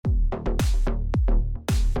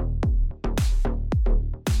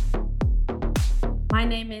My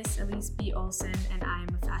name is Elise B. Olsen, and I am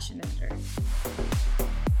a fashion editor.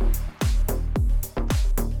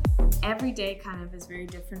 Every day kind of is very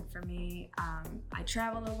different for me. I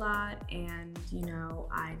travel a lot, and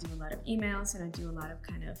I do a lot of emails and I do a lot of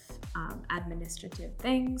kind of administrative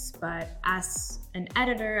things. But as an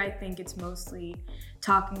editor, I think it's mostly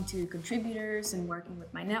talking to contributors and working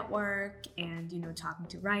with my network, and talking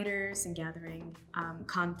to writers and gathering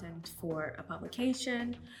content for a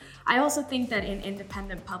publication. I also think that in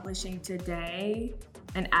independent publishing today,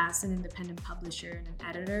 and as an independent publisher and an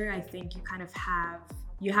editor, I think you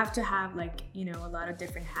have to have a lot of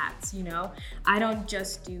different hats. I don't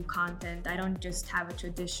just do content. I don't just have a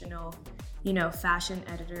traditional fashion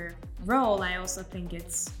editor role. I also think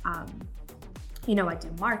it's I do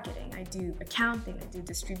marketing, I do accounting, I do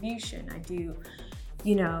distribution, I do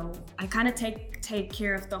I kind of take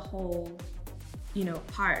care of the whole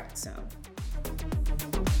part. So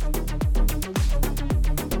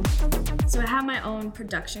I have my own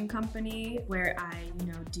production company where I,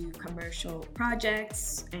 do commercial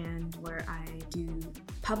projects, and where I do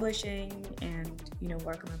publishing and,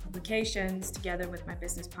 work on my publications together with my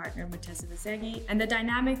business partner, Mutesa Vasegi. And the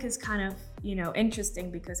dynamic is kind of, interesting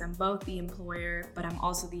because I'm both the employer, but I'm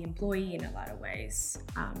also the employee in a lot of ways.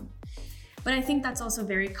 But I think that's also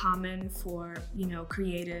very common for,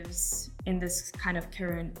 creatives in this kind of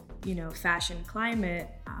current, fashion climate,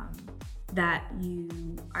 that you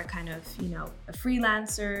are kind of, a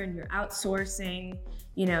freelancer and you're outsourcing,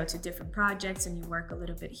 to different projects, and you work a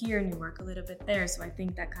little bit here and you work a little bit there. So I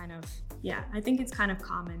think that I think it's kind of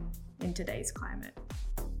common in today's climate.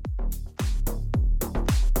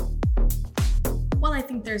 Well, I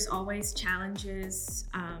think there's always challenges,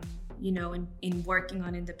 in working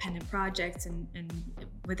on independent projects and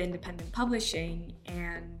with independent publishing.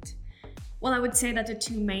 And well, I would say that the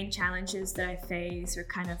two main challenges that I face are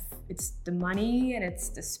it's the money and it's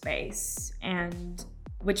the space, and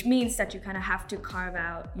which means that you kind of have to carve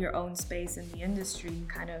out your own space in the industry and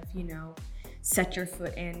kind of, set your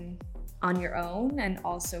foot in on your own, and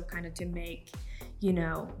also kind of to make,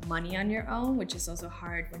 money on your own, which is also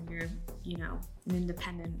hard when you're, an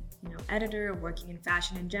independent, editor working in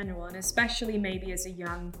fashion in general. And especially maybe as a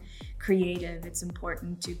young creative, it's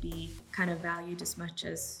important to be kind of valued as much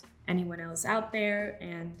as anyone else out there,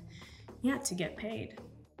 and to get paid.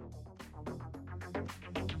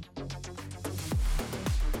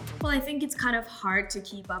 Well, I think it's kind of hard to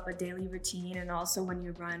keep up a daily routine, and also when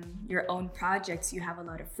you run your own projects, you have a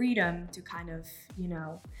lot of freedom to kind of,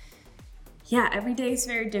 every day is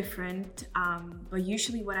very different. But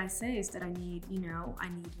usually what I say is that I need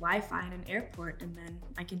Wi-Fi in an airport, and then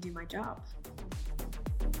I can do my job.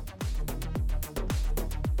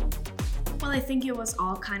 Well, I think it was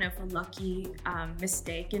all kind of a lucky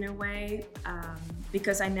mistake in a way,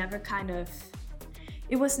 because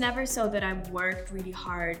it was never so that I worked really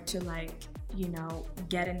hard to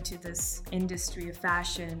get into this industry of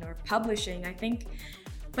fashion or publishing. I think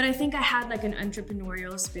I had an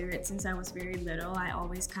entrepreneurial spirit since I was very little. I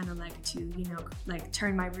always kind of like to,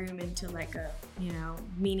 turn my room into a,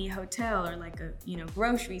 mini hotel or a,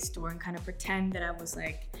 grocery store, and kind of pretend that I was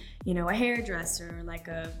a hairdresser or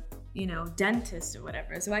a, dentist or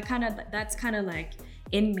whatever. So that's kind of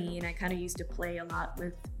in me, and I kind of used to play a lot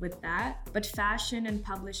with that. But fashion and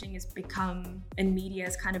publishing and media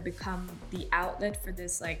has kind of become the outlet for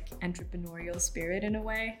this entrepreneurial spirit in a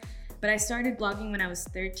way. But I started blogging when I was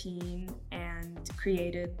 13 and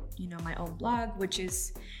created, my own blog, which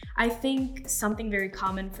is, I think, something very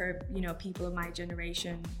common for, people of my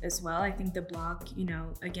generation as well. I think the blog,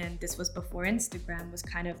 again, this was before Instagram, was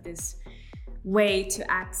kind of this way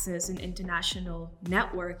to access an international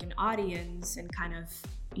network and audience, and kind of,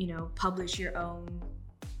 publish your own,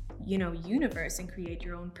 universe and create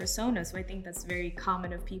your own persona. So I think that's very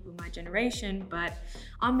common of people in my generation. But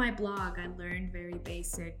on my blog, I learned very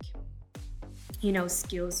basic,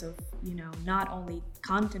 skills of, not only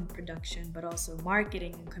content production, but also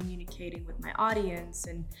marketing and communicating with my audience,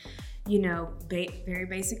 and, very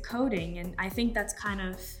basic coding. And I think that's kind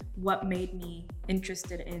of what made me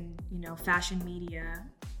interested in, fashion media,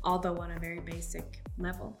 although on a very basic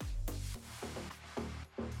level.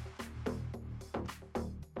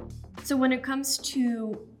 So when it comes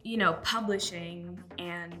to, publishing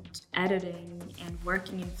and editing and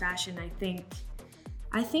working in fashion, I think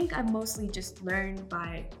I've mostly just learned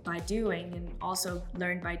by doing, and also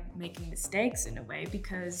learned by making mistakes in a way,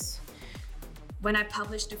 because when I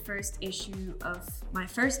published the first issue of my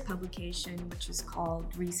first publication, which is called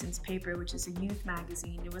Reasons Paper, which is a youth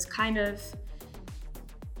magazine, it was kind of,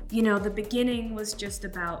 the beginning was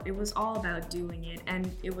all about doing it.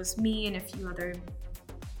 And it was me and a few other,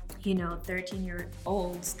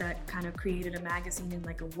 13-year-olds that kind of created a magazine in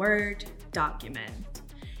like a Word document.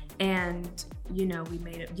 And, we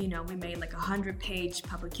made like 100-page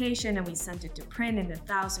publication, and we sent it to print in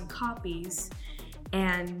 1,000 copies.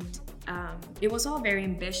 And it was all very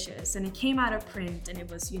ambitious, and it came out of print, and it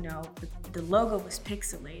was, the logo was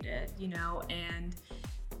pixelated, and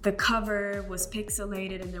the cover was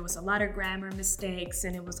pixelated, and there was a lot of grammar mistakes,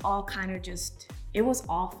 and it was all kind of it was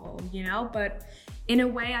awful, but in a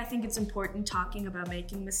way, I think it's important talking about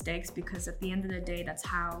making mistakes, because at the end of the day, that's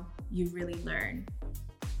how you really learn.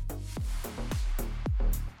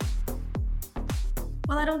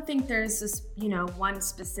 Well, I don't think there's this, one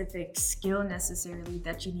specific skill necessarily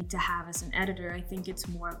that you need to have as an editor. I think it's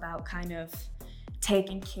more about kind of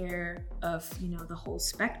taking care of, the whole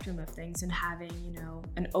spectrum of things, and having,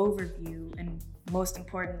 an overview, and most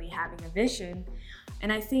importantly, having a vision.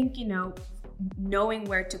 And I think, knowing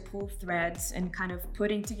where to pull threads and kind of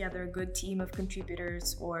putting together a good team of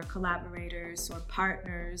contributors or collaborators or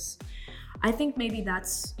partners, I think maybe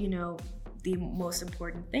that's, the most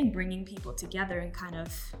important thing, bringing people together and kind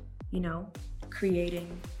of,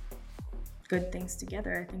 creating good things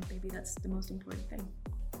together. I think maybe that's the most important thing.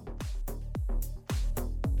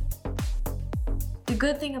 The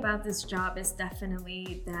good thing about this job is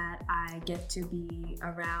definitely that I get to be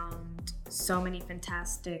around so many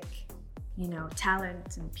fantastic,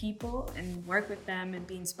 talent and people, and work with them and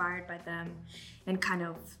be inspired by them, and kind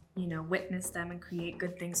of, witness them and create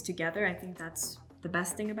good things together. I think that's the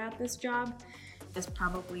best thing about this job. Is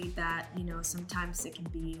probably that, sometimes it can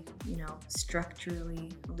be, structurally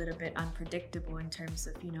a little bit unpredictable in terms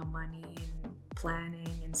of, money and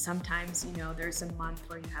planning. And sometimes, there's a month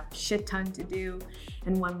where you have a shit ton to do,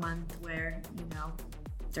 and one month where,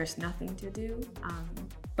 there's nothing to do.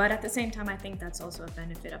 But at the same time, I think that's also a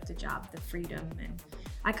benefit of the job, the freedom, and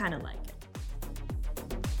I kind of like it.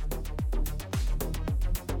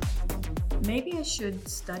 Maybe I should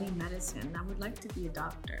study medicine. I would like to be a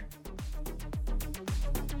doctor.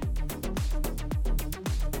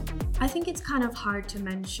 I think it's kind of hard to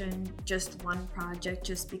mention just one project,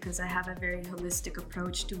 just because I have a very holistic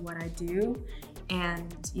approach to what I do,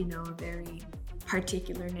 and, a very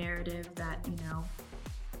particular narrative that,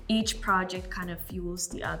 each project kind of fuels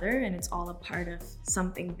the other, and it's all a part of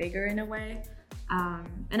something bigger in a way.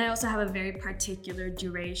 And I also have a very particular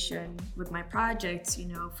duration with my projects.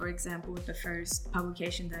 For example, with the first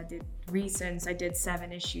publication that I did, Reasons, I did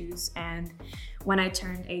 7 issues. And when I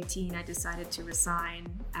turned 18, I decided to resign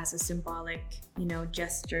as a symbolic,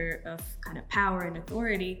 gesture of kind of power and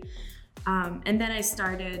authority. And then I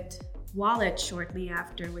started Wallet shortly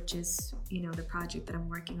after, which is, the project that I'm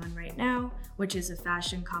working on right now, which is a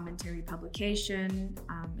fashion commentary publication,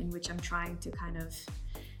 in which I'm trying to kind of,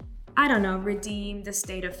 redeem the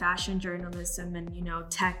state of fashion journalism and,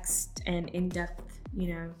 text and in-depth,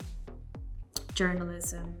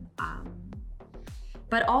 journalism.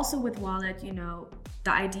 But also with Wallet,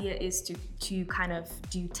 the idea is to kind of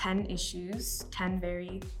do 10 issues, 10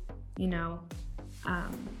 very,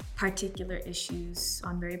 particular issues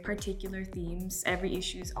on very particular themes. Every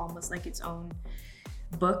issue is almost like its own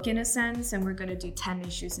book in a sense, and we're going to do 10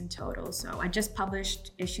 issues in total. So I just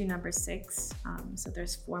published issue number 6, so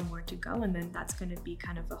there's 4 more to go, and then that's going to be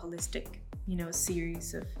kind of a holistic,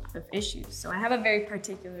 series of issues. So I have a very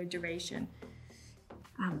particular duration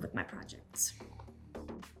with my projects.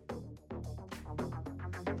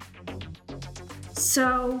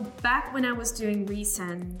 So back when I was doing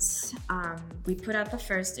Resends, we put out the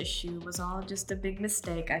first issue. It was all just a big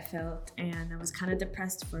mistake, I felt, and I was kind of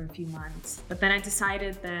depressed for a few months. But then I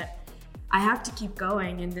decided that I have to keep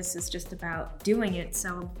going, and this is just about doing it.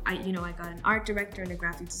 So I got an art director and a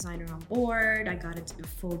graphic designer on board. I got it to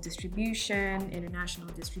full distribution, international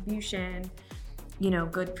distribution,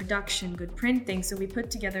 good production, good printing. So we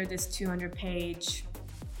put together this 200-page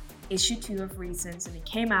issue 2 of Reasons, and it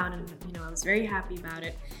came out, and I was very happy about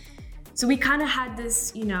it. So we kind of had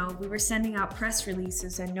this, we were sending out press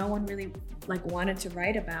releases, and no one really wanted to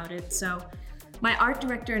write about it. So my art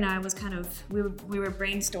director and I was kind of, we were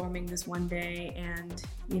brainstorming this one day, and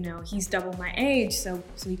he's double my age, so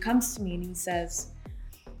he comes to me and he says,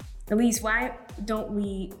 Elise, why don't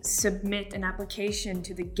we submit an application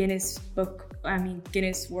to the Guinness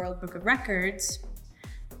World Book of Records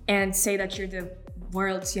and say that you're the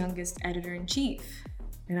world's youngest editor-in-chief?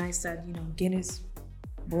 And I said, Guinness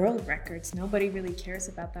World Records, nobody really cares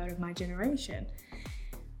about that of my generation.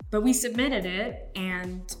 But we submitted it,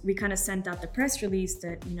 and we kind of sent out the press release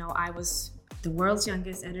that, I was the world's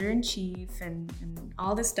youngest editor-in-chief and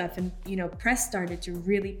all this stuff. And, press started to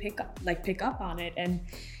really pick up on it. And,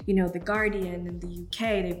 The Guardian in the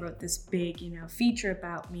UK, they wrote this big, feature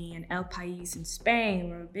about me, and El País in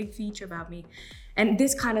Spain wrote a big feature about me. And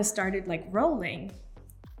this kind of started rolling.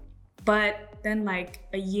 But then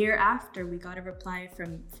a year after, we got a reply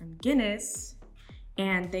from Guinness,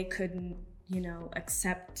 and they couldn't,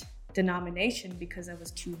 accept the nomination because I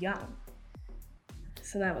was too young.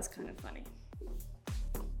 So that was kind of funny.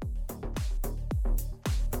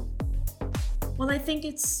 Well, I think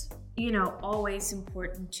it's, always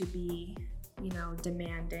important to be,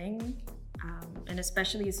 demanding. And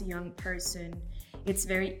especially as a young person, it's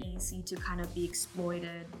very easy to kind of be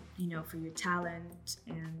exploited, for your talent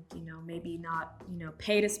and, maybe not,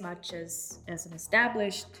 paid as much as an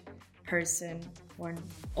established person or an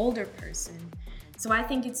older person. So I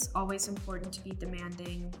think it's always important to be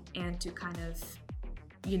demanding and to kind of,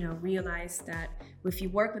 realize that if you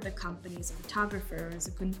work with a company as a photographer, as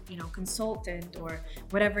a consultant, or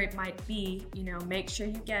whatever it might be, make sure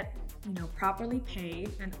you get properly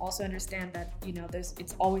paid, and also understand that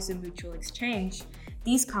it's always a mutual exchange.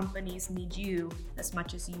 These companies need you as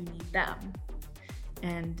much as you need them,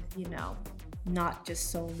 and not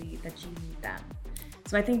just solely that you need them.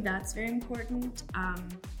 So I think that's very important,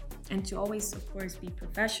 and to always, of course, be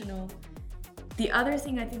professional. The other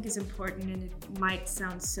thing I think is important, and it might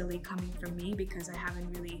sound silly coming from me because I'm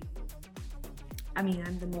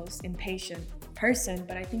the most impatient person,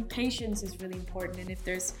 but I think patience is really important. And if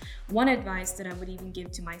there's one advice that I would even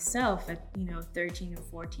give to myself at 13 or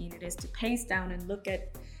 14, it is to pace down and look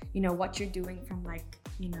at what you're doing from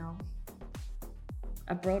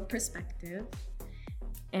a broad perspective.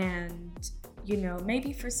 And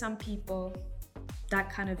maybe for some people that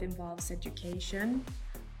kind of involves education,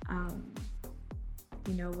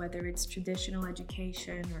 whether it's traditional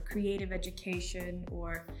education or creative education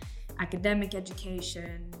or academic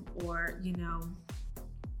education or,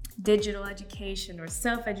 digital education or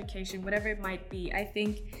self-education, whatever it might be. I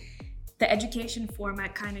think the education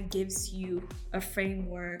format kind of gives you a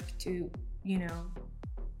framework to,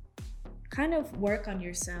 kind of work on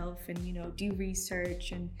yourself and, do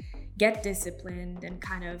research and get disciplined and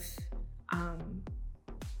kind of,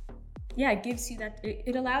 it gives you that,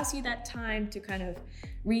 it allows you that time to kind of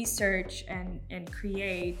research and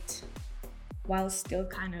create while still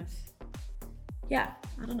kind of,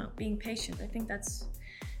 being patient. I think that's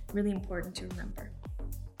really important to remember.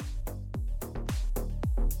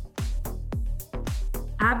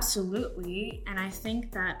 Absolutely. And I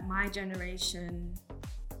think that my generation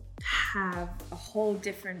have a whole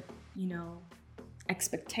different,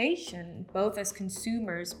 expectation, both as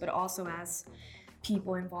consumers, but also as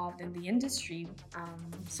people involved in the industry.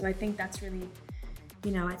 So I think that's really,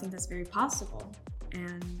 I think that's very possible.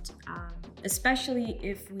 And especially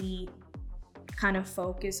if we kind of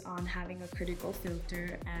focus on having a critical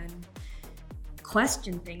filter and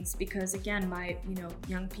question things, because again,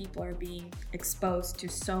 young people are being exposed to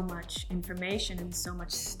so much information and so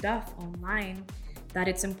much stuff online that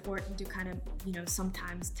it's important to kind of,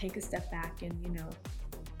 sometimes take a step back and,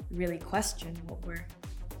 really question what we're,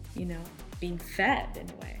 being fed in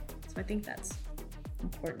a way. So I think that's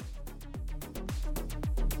important.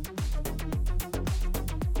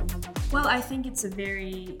 Well, I think it's a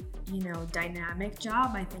very, dynamic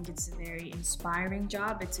job. I think it's a very inspiring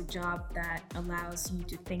job. It's a job that allows you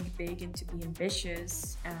to think big and to be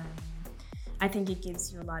ambitious. I think it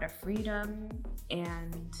gives you a lot of freedom,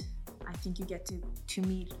 and I think you get to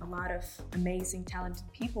meet a lot of amazing, talented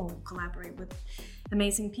people and collaborate with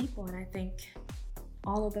amazing people. And I think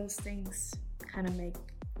all of those things kind of make,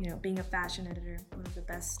 being a fashion editor one of the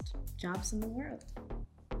best jobs in the world.